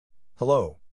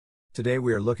Hello. Today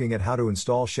we are looking at how to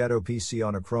install Shadow PC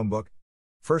on a Chromebook.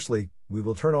 Firstly, we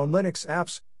will turn on Linux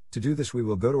apps. To do this, we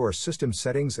will go to our system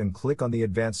settings and click on the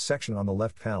advanced section on the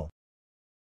left panel.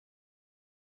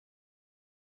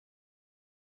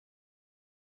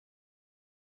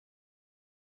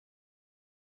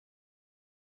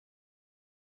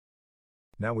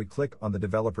 Now we click on the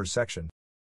developers section.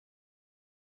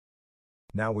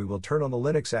 Now we will turn on the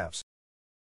Linux apps.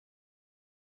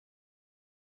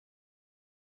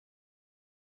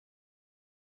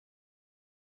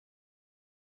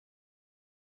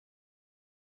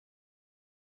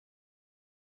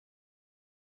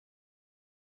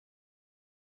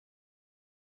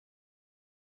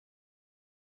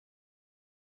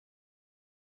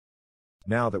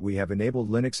 Now that we have enabled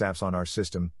Linux apps on our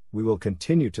system, we will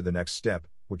continue to the next step,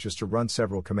 which is to run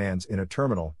several commands in a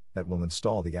terminal that will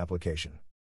install the application.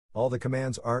 All the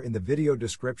commands are in the video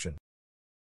description.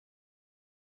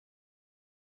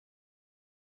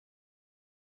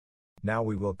 Now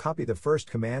we will copy the first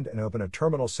command and open a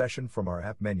terminal session from our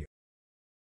app menu.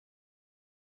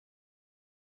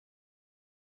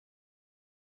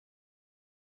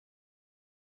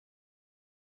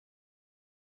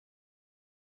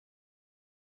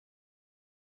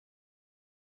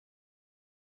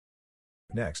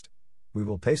 Next, we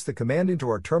will paste the command into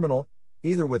our terminal,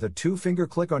 either with a two-finger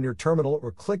click on your terminal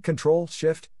or click Ctrl,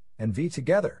 Shift, and V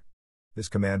together. This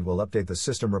command will update the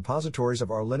system repositories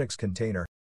of our Linux container.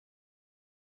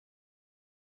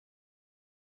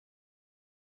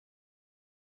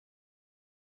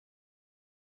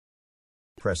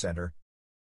 Press Enter.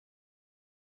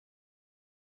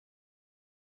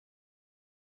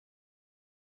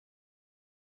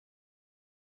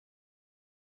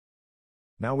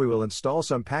 Now we will install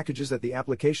some packages that the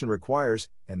application requires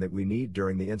and that we need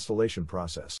during the installation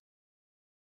process.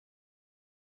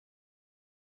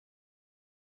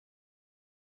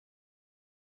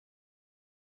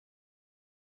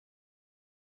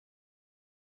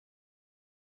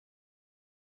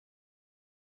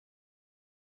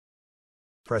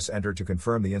 Press Enter to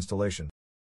confirm the installation.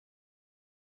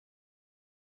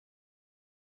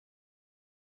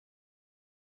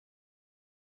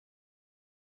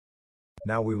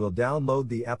 Now we will download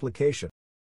the application.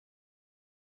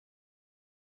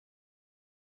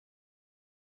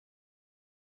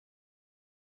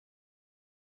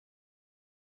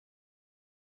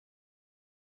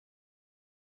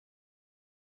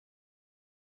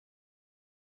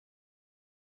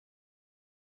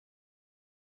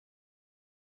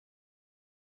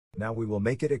 Now we will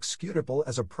make it executable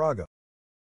as a program.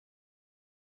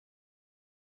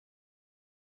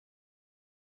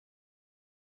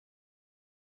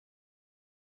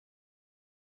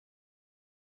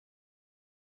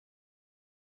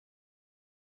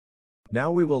 Now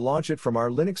we will launch it from our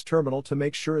Linux terminal to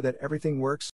make sure that everything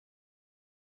works.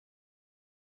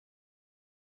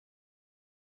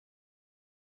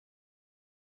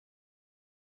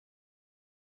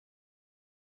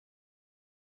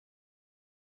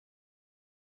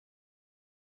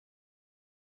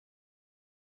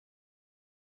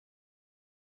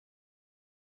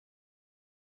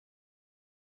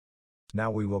 Now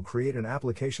we will create an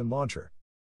application launcher.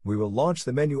 We will launch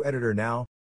the menu editor now.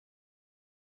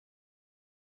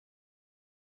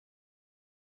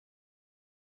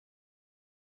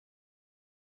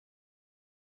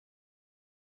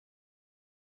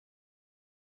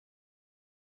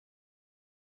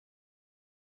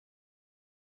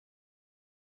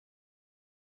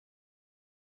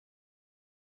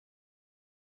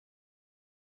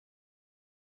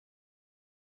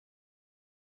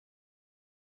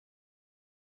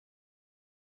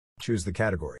 Choose the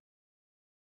category.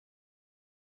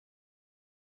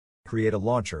 Create a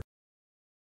launcher.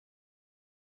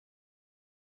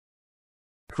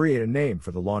 Create a name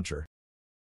for the launcher.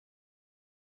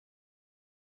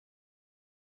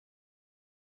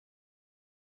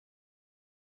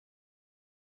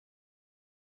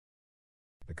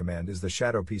 The command is the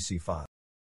Shadow PC file.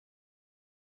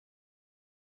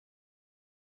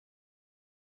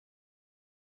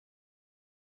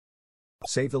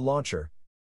 Save the launcher.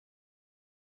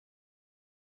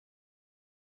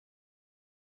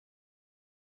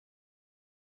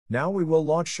 Now we will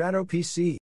launch Shadow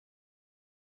PC.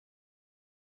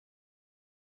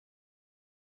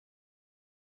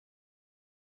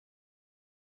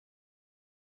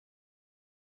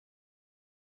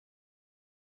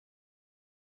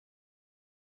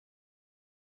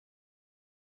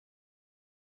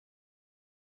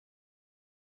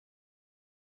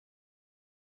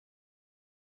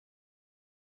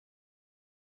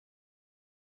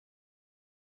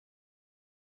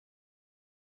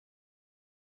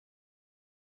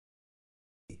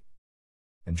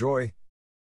 Enjoy!